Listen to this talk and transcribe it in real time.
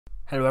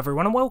Hello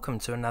everyone and welcome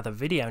to another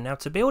video. Now,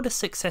 to build a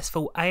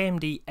successful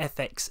AMD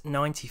FX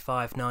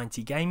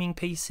 9590 gaming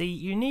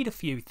PC you need a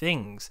few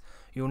things.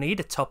 You'll need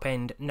a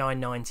top-end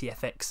 990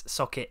 FX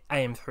socket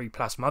AM3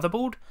 Plus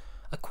motherboard,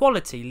 a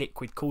quality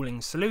liquid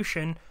cooling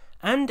solution,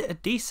 and a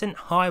decent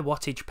high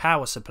wattage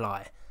power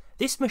supply.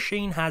 This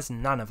machine has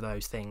none of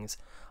those things.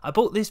 I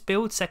bought this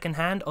build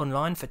second-hand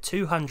online for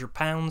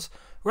 £200,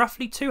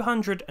 roughly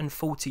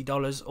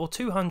 $240 or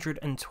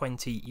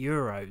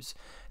 €220.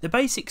 The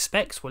basic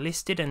specs were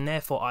listed and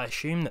therefore I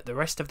assume that the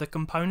rest of the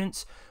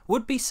components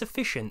would be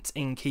sufficient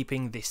in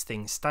keeping this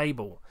thing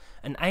stable.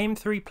 An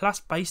AM3 Plus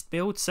based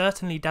build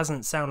certainly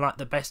doesn't sound like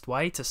the best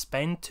way to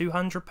spend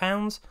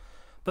 £200,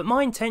 but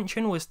my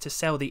intention was to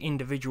sell the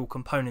individual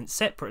components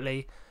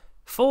separately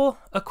for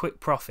a quick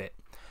profit.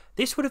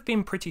 This would have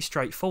been pretty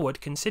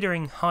straightforward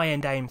considering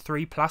high-end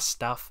AM3 Plus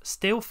stuff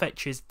still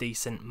fetches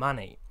decent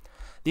money.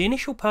 The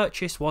initial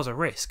purchase was a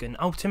risk and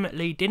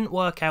ultimately didn't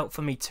work out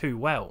for me too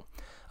well.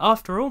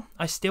 After all,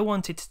 I still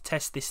wanted to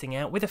test this thing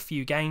out with a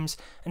few games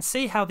and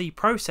see how the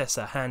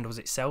processor handles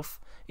itself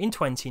in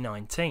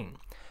 2019.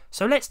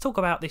 So let's talk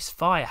about this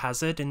fire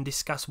hazard and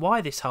discuss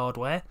why this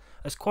hardware,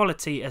 as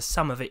quality as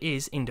some of it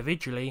is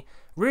individually,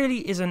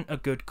 really isn't a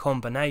good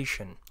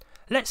combination.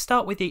 Let's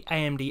start with the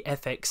AMD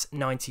FX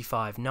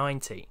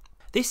 9590.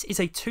 This is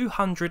a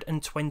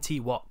 220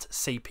 watt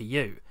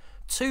CPU.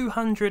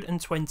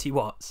 220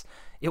 watts.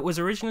 It was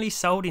originally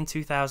sold in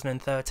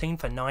 2013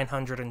 for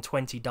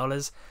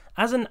 $920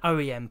 as an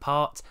OEM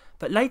part,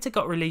 but later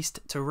got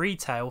released to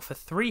retail for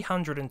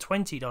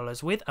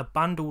 $320 with a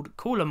bundled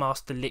Cooler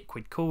Master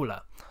liquid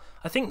cooler.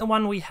 I think the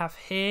one we have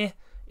here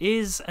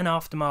is an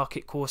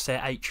aftermarket Corsair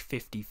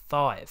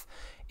H55.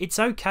 It's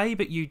okay,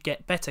 but you'd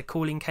get better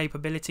cooling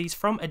capabilities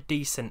from a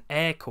decent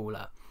air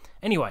cooler.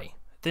 Anyway,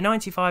 the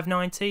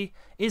 9590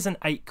 is an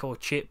 8-core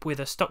chip with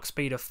a stock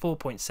speed of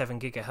 4.7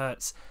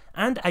 GHz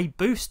and a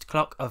boost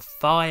clock of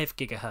 5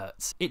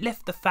 GHz. It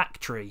left the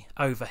factory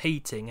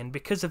overheating, and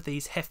because of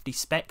these hefty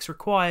specs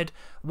required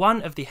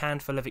one of the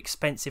handful of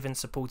expensive and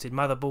supported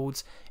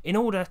motherboards in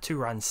order to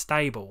run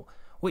stable.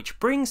 Which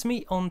brings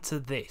me on to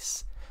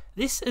this.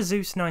 This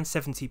Asus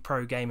 970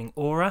 Pro Gaming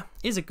Aura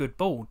is a good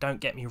ball,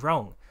 don't get me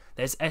wrong.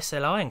 There's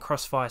SLI and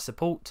Crossfire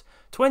support,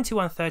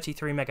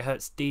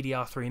 2133MHz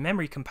DDR3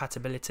 memory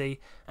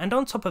compatibility, and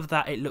on top of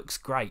that it looks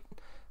great.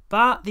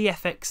 But the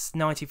FX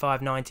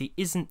 9590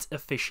 isn't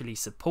officially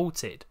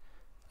supported.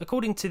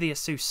 According to the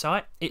Asus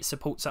site, it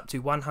supports up to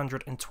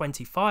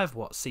 125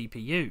 watt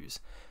CPUs.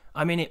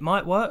 I mean, it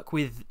might work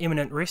with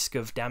imminent risk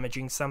of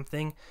damaging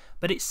something,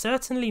 but it's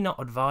certainly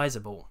not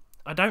advisable.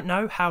 I don't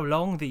know how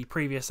long the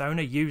previous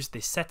owner used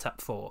this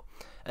setup for.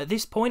 At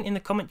this point in the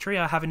commentary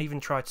I haven't even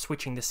tried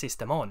switching the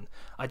system on.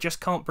 I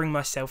just can't bring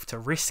myself to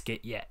risk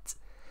it yet.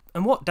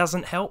 And what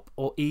doesn't help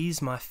or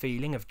ease my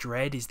feeling of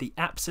dread is the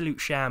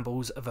absolute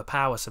shambles of a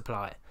power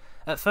supply.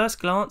 At first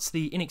glance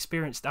the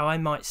inexperienced eye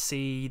might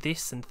see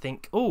this and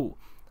think, ooh,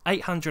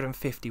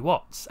 850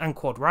 watts and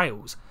quad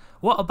rails.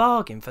 What a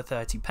bargain for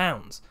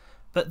 £30.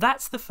 But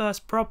that's the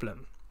first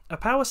problem. A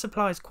power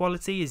supply's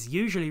quality is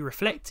usually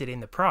reflected in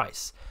the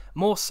price,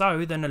 more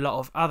so than a lot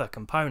of other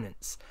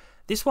components.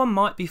 This one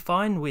might be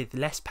fine with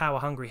less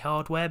power-hungry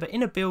hardware, but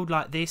in a build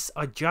like this,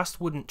 I just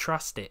wouldn't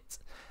trust it.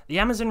 The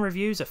Amazon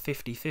reviews are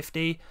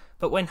 50-50,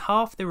 but when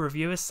half the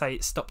reviewers say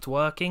it stopped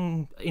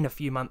working in a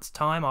few months'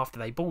 time after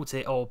they bought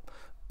it or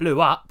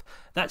blew up,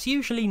 that's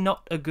usually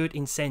not a good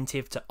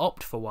incentive to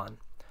opt for one.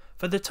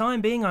 For the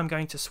time being, I'm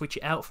going to switch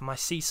it out for my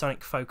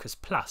Seasonic Focus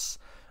Plus.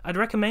 I'd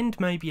recommend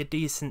maybe a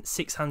decent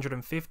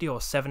 650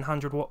 or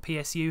 700 watt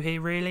PSU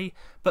here really,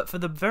 but for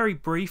the very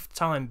brief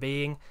time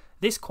being,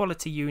 this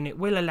quality unit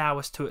will allow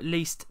us to at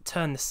least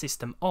turn the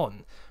system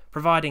on,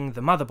 providing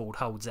the motherboard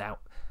holds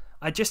out.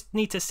 I just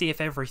need to see if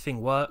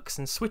everything works,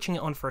 and switching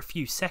it on for a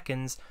few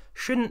seconds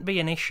shouldn't be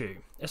an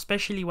issue,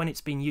 especially when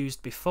it's been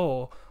used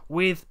before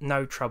with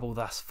no trouble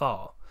thus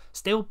far.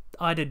 Still,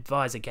 I'd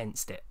advise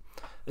against it.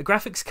 The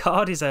graphics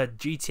card is a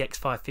GTX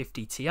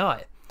 550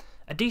 Ti.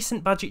 A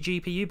decent budget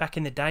GPU back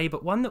in the day,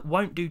 but one that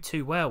won't do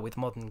too well with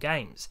modern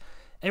games.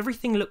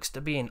 Everything looks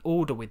to be in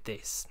order with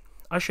this.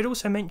 I should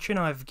also mention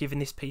I've given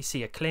this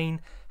PC a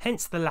clean,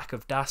 hence the lack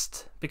of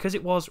dust, because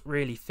it was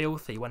really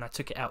filthy when I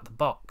took it out the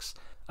box.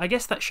 I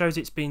guess that shows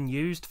it's been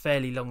used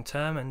fairly long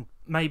term, and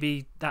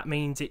maybe that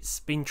means it's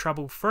been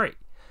trouble free.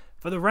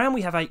 For the RAM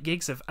we have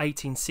 8GB of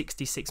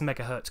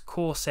 1866MHz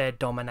Corsair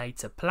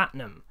Dominator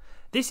Platinum.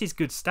 This is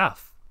good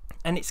stuff.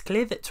 And it's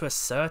clear that to a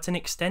certain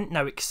extent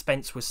no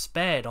expense was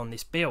spared on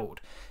this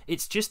build.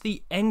 It's just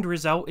the end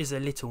result is a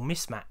little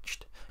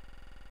mismatched.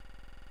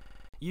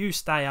 You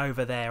stay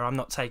over there, I'm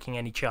not taking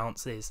any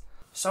chances.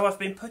 So I've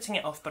been putting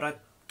it off, but I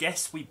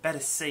guess we better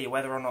see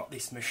whether or not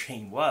this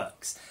machine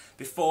works.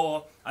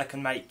 Before I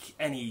can make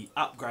any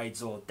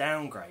upgrades or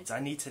downgrades, I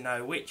need to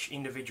know which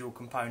individual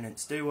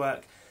components do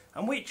work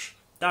and which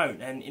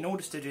don't. And in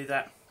order to do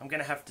that, I'm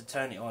going to have to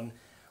turn it on,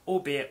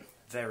 albeit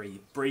very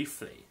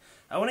briefly.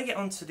 I want to get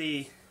onto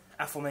the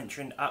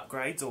aforementioned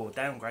upgrades or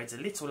downgrades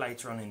a little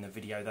later on in the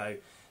video though,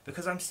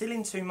 because I'm still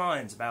in two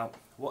minds about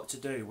what to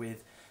do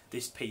with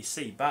this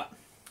PC, but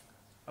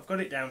I've got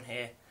it down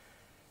here.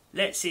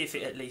 Let's see if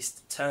it at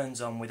least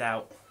turns on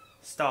without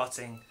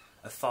starting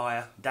a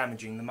fire,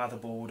 damaging the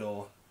motherboard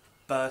or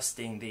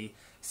bursting the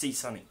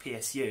Seasonic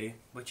PSU,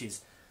 which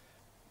is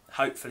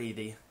hopefully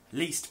the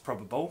least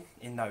probable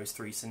in those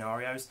three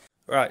scenarios.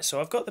 Right,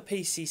 so I've got the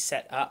PC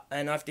set up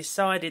and I've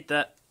decided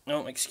that,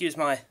 oh, excuse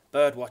my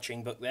bird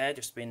watching book there,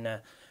 just been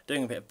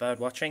doing a bit of bird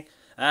watching.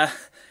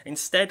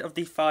 Instead of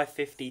the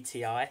 550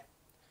 Ti,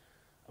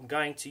 I'm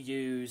going to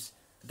use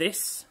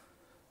this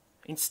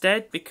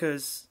instead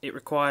because it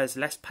requires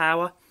less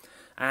power,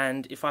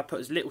 and if I put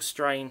as little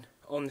strain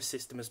on the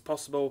system as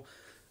possible,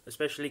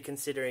 especially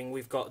considering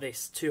we've got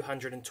this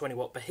 220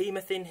 watt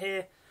behemoth in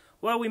here,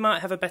 well, we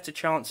might have a better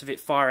chance of it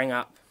firing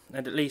up,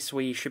 and at least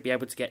we should be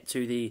able to get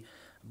to the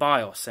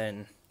BIOS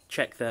and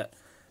check that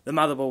the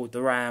motherboard,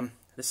 the RAM,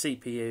 the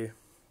CPU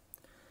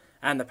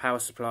and the power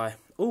supply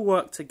all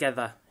work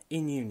together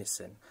in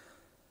unison.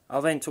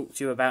 I'll then talk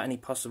to you about any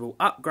possible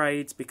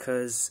upgrades,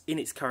 because in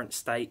its current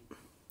state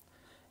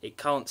it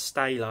can't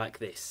stay like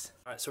this.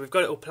 Alright, so we've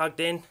got it all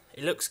plugged in,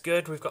 it looks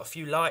good, we've got a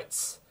few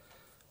lights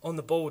on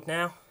the board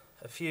now,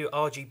 a few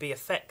RGB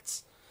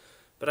effects,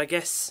 but I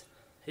guess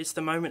it's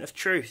the moment of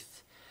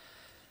truth.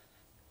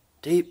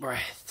 Deep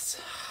breaths.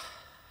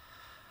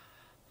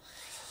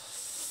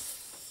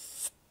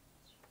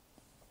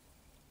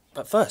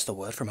 But first, a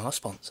word from our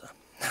sponsor.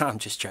 I'm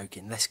just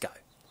joking, let's go.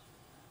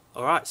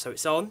 Alright, so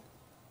it's on.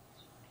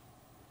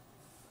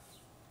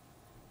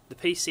 The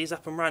PC is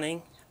up and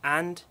running,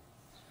 and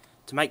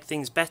to make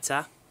things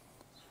better,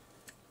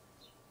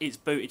 it's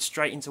booted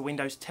straight into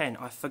Windows 10.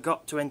 I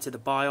forgot to enter the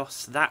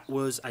BIOS. That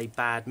was a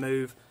bad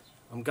move.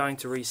 I'm going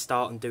to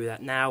restart and do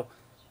that now.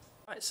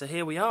 Right, so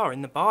here we are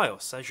in the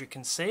BIOS. As you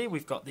can see,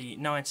 we've got the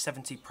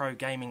 970 Pro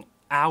Gaming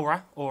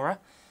Aura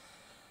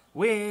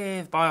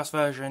with BIOS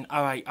version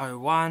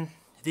 0801,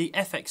 the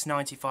FX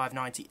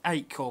 9590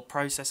 8-core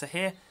processor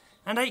here,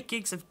 and 8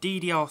 gigs of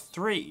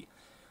DDR3.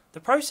 The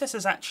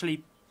processor's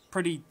actually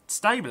pretty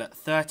stable at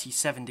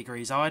 37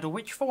 degrees idle,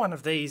 which for one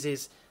of these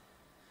is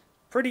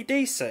pretty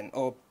decent,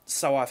 or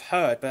so I've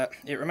heard, but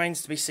it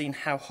remains to be seen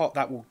how hot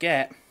that will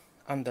get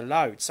under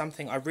load.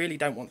 Something I really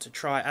don't want to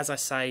try, as I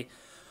say,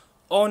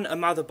 on a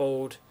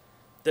motherboard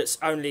that's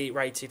only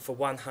rated for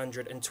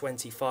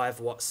 125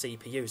 watt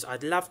CPUs.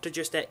 I'd love to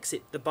just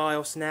exit the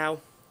BIOS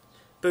now,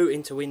 boot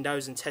into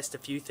Windows and test a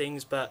few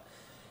things, but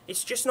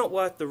it's just not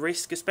worth the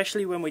risk,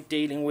 especially when we're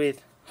dealing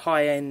with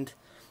high-end,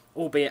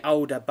 albeit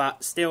older,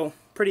 but still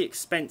pretty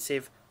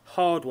expensive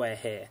hardware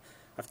here.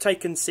 I've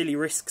taken silly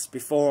risks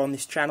before on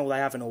this channel, they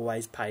haven't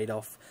always paid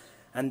off.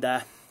 And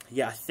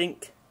yeah, I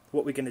think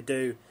what we're going to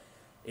do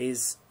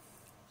is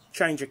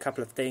change a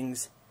couple of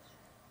things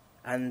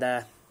and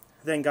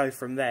then go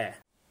from there.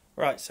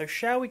 Right, so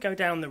shall we go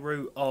down the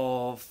route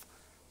of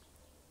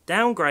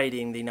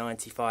downgrading the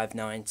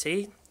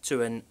 9590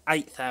 to an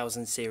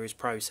 8000 series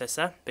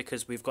processor,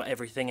 because we've got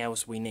everything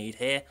else we need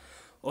here,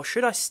 or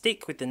should I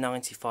stick with the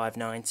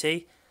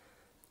 9590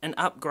 and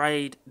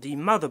upgrade the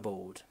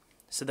motherboard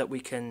so that we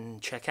can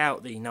check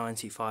out the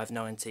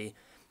 9590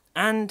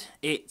 and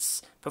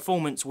its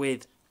performance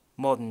with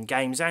modern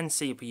games and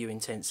CPU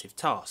intensive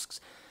tasks?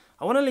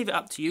 I want to leave it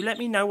up to you. Let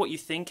me know what you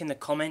think in the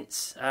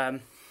comments,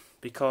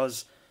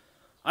 because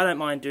I don't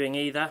mind doing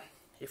either.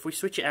 If we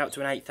switch it out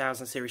to an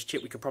 8000 series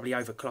chip, we could probably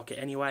overclock it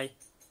anyway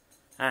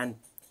and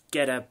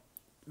get a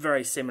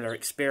very similar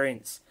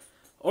experience.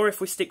 Or if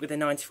we stick with the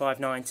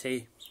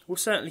 9590, we'll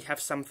certainly have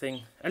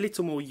something a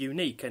little more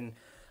unique and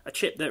a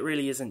chip that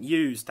really isn't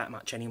used that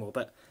much anymore.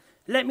 But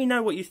let me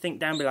know what you think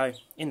down below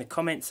in the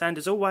comments, and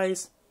as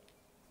always,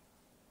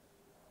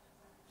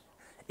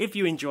 if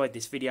you enjoyed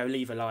this video,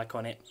 leave a like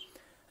on it.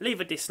 Leave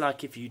a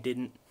dislike if you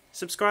didn't.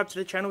 Subscribe to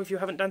the channel if you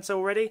haven't done so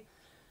already.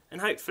 And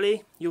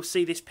hopefully you'll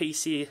see this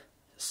PC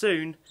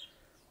soon,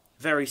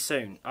 very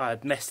soon. I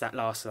messed that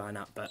last line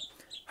up, but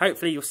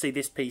hopefully you'll see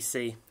this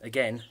PC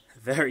again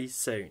very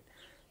soon.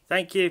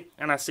 Thank you,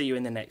 and I'll see you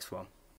in the next one.